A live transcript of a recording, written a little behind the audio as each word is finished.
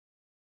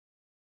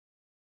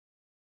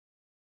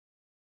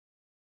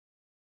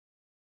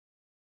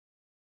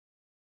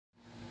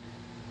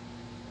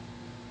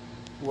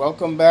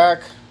Welcome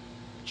back,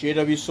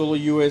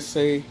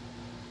 jwsolarusa.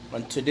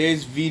 On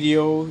today's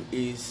video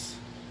is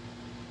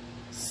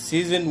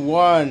season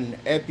 1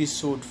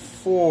 episode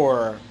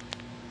 4,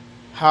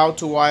 how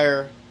to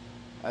wire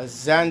a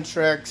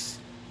XANTREX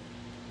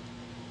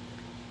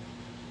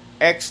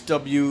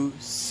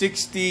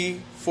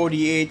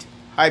XW6048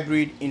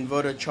 hybrid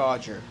inverter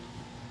charger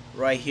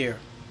right here.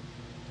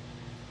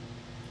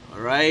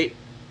 Alright,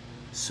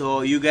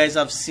 so you guys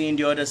have seen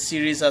the other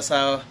series as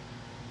I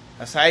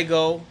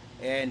go.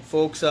 And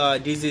folks,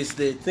 this is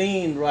the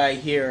thing right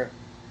here.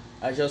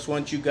 I just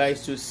want you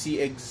guys to see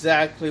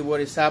exactly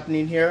what is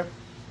happening here.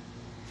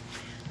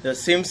 The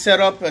same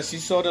setup as you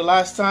saw the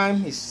last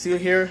time is still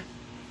here.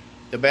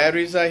 The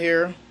batteries are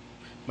here.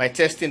 My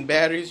testing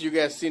batteries, you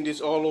guys seen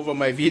this all over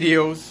my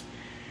videos,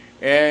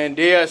 and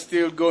they are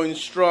still going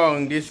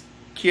strong. These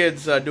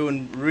kids are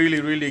doing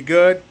really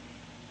good.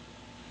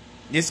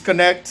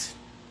 Disconnect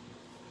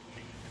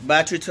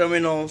battery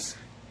terminals,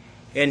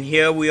 and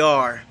here we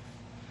are.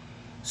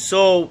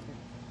 So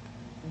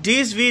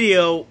this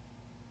video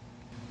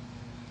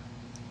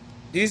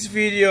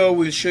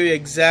will show you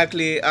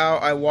exactly how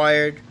I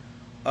wired.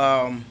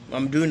 I'm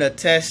doing a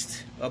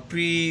test, a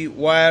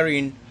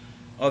pre-wiring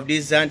of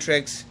this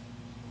XANTREX,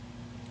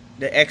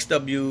 the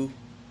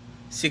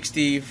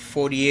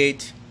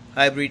XW6048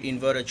 hybrid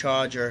inverter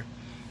charger.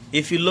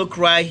 If you look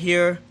right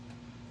here,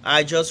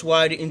 I just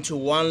wired it into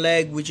one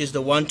leg, which is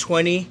the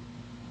 120.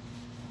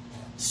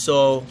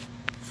 So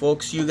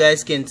folks, you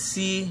guys can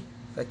see,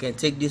 if I can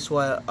take this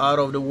wire out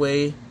of the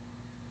way,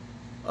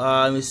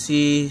 you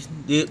see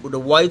the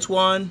white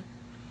one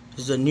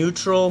is the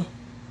neutral,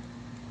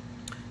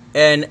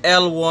 and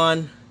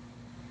L1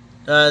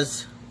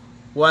 does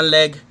one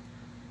leg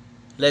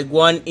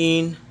 1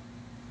 in,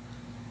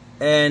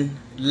 and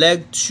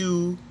leg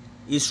 2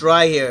 is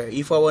right here.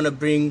 If I want to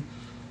bring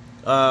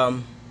I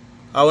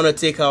want to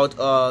take out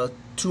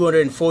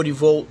 240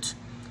 volt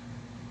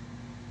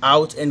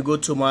out and go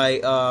to my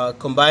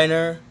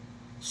combiner,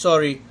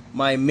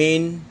 my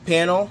main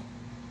panel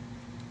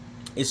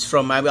is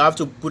from, I have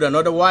to put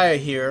another wire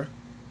here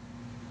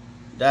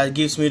that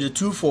gives me the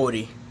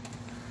 240.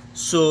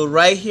 So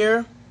right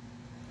here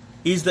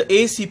is the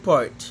AC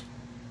part.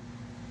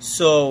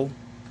 So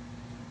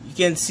you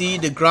can see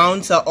the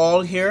grounds are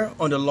all here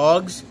on the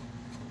logs.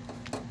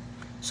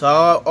 So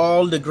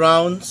all the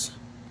grounds,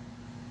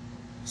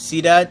 see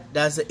that?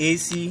 That's the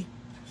AC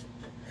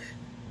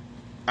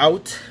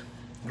out.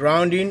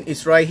 Grounding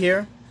is right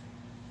here.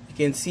 You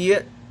can see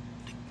it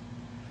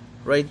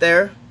right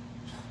there,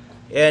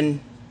 and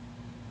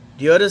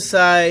the other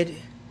side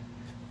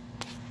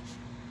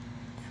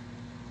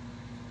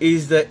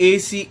is the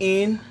AC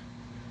in.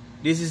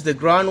 This is the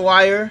ground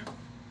wire,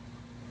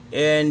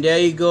 and there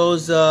he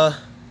goes.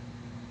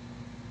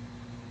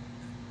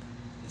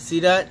 See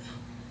that?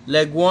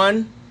 Leg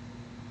 1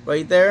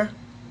 right there,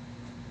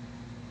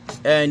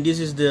 and this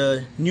is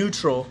the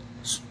neutral.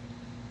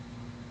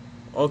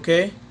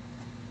 Okay,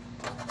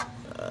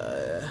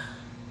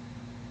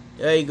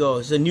 there you go.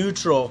 It's the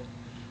neutral.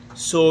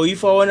 So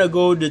if I want to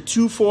go the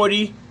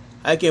 240,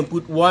 I can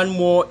put one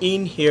more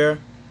in here.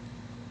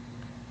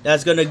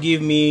 That's gonna give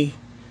me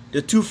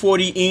the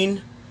 240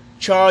 in,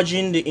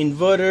 charging the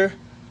inverter,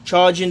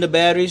 charging the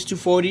batteries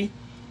 240,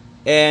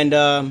 and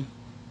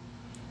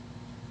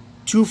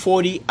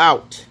 240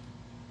 out.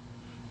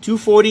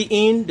 240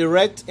 in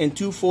direct and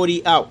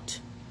 240 out.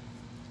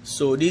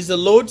 So this is the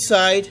load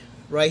side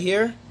right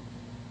here.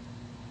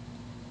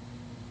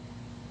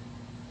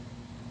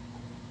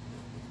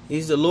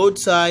 Here's the load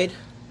side.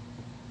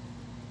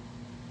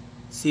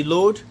 See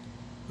load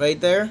right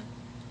there,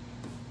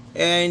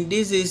 and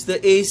this is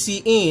the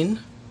AC in,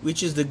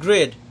 which is the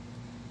grid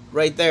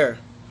right there.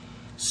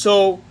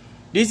 So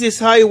this is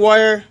how you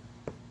wire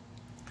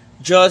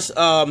just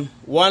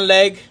one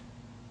leg.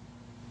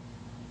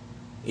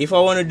 If I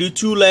want to do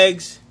 2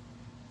 legs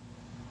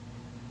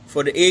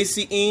for the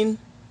AC in,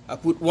 I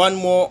put one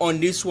more on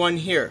this one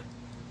here.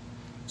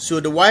 So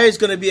the wire is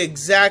going to be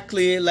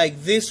exactly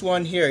like this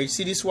one here. You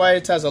see this wire,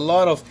 it has a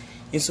lot of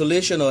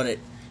insulation on it.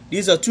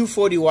 These are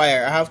 240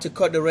 wire. I have to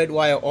cut the red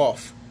wire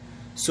off.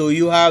 So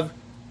you have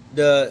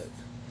the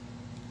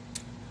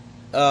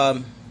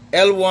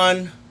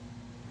L1,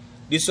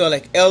 this one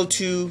like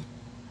L2,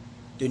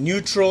 the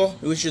neutral,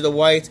 which is the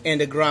white,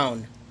 and the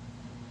ground.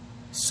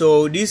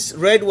 So this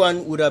red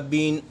one would have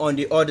been on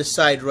the other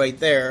side right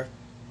there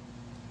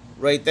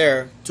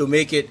to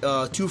make it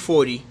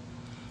 240.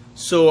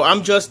 So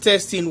I'm just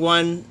testing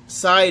one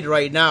side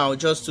right now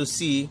just to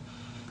see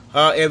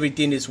how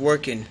everything is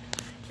working,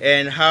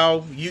 and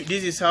how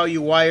this is how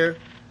you wire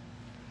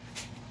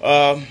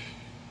your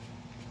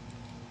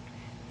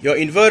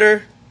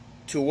inverter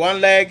to one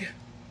leg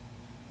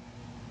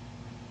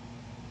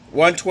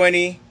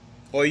 120,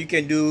 or you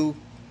can do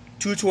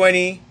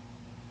 220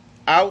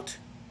 out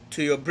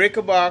to your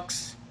breaker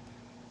box,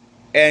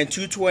 and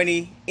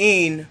 220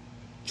 in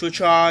to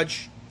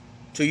charge,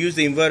 to use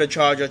the inverter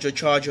charger to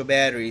charge your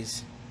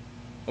batteries.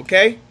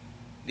 Okay,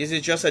 This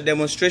is just a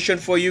demonstration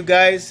for you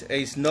guys.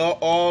 It's not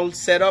all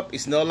set up.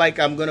 It's not like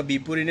I'm gonna be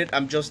putting it.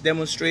 I'm just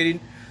demonstrating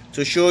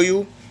to show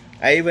you.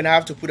 I even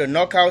have to put a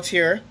knockout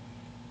here.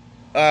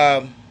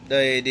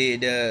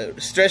 The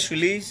stress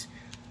relief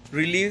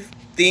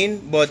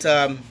thing, but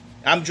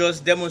I'm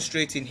just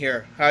demonstrating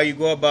here how you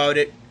go about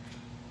it.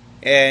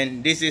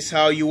 And this is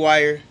how you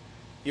wire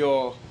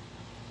your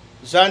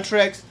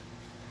XANTREX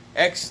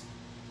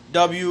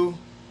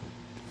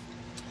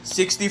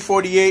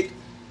XW6048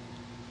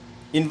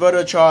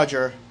 inverter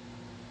charger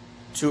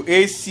to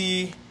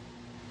AC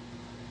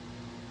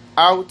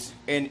out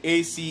and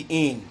AC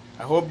in.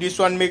 I hope this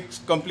one makes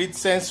complete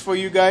sense for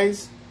you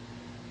guys,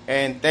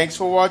 and thanks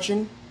for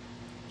watching.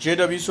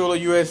 JW Solar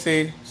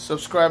USA.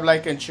 Subscribe,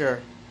 like, and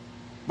share.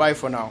 Bye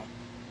for now.